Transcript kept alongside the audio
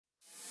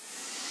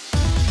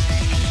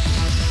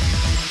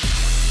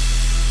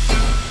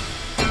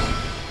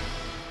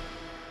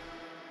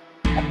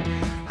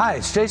Hi,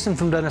 it's Jason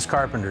from Dennis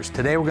Carpenters.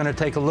 Today we're going to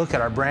take a look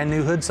at our brand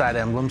new hood side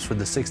emblems for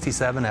the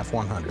 67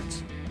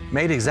 F100s.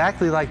 Made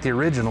exactly like the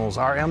originals,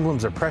 our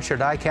emblems are pressure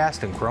die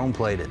cast and chrome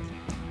plated.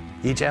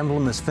 Each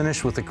emblem is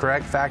finished with the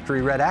correct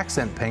factory red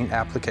accent paint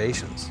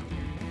applications.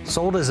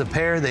 Sold as a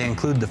pair, they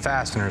include the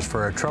fasteners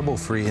for a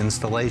trouble-free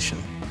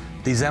installation.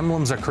 These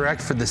emblems are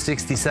correct for the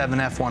 67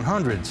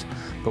 F100s,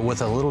 but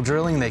with a little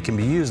drilling they can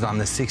be used on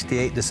the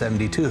 68 to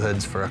 72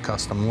 hoods for a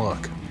custom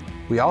look.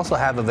 We also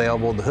have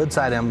available the hood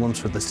side emblems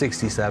for the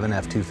 67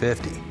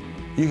 F250.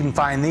 You can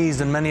find these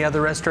and many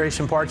other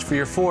restoration parts for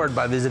your Ford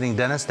by visiting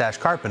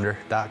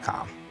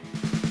dennis-carpenter.com.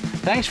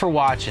 Thanks for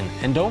watching,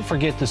 and don't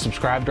forget to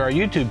subscribe to our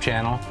YouTube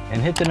channel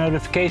and hit the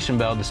notification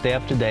bell to stay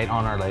up to date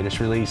on our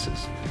latest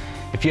releases.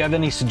 If you have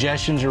any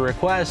suggestions or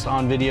requests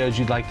on videos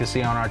you'd like to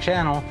see on our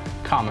channel,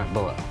 comment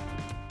below.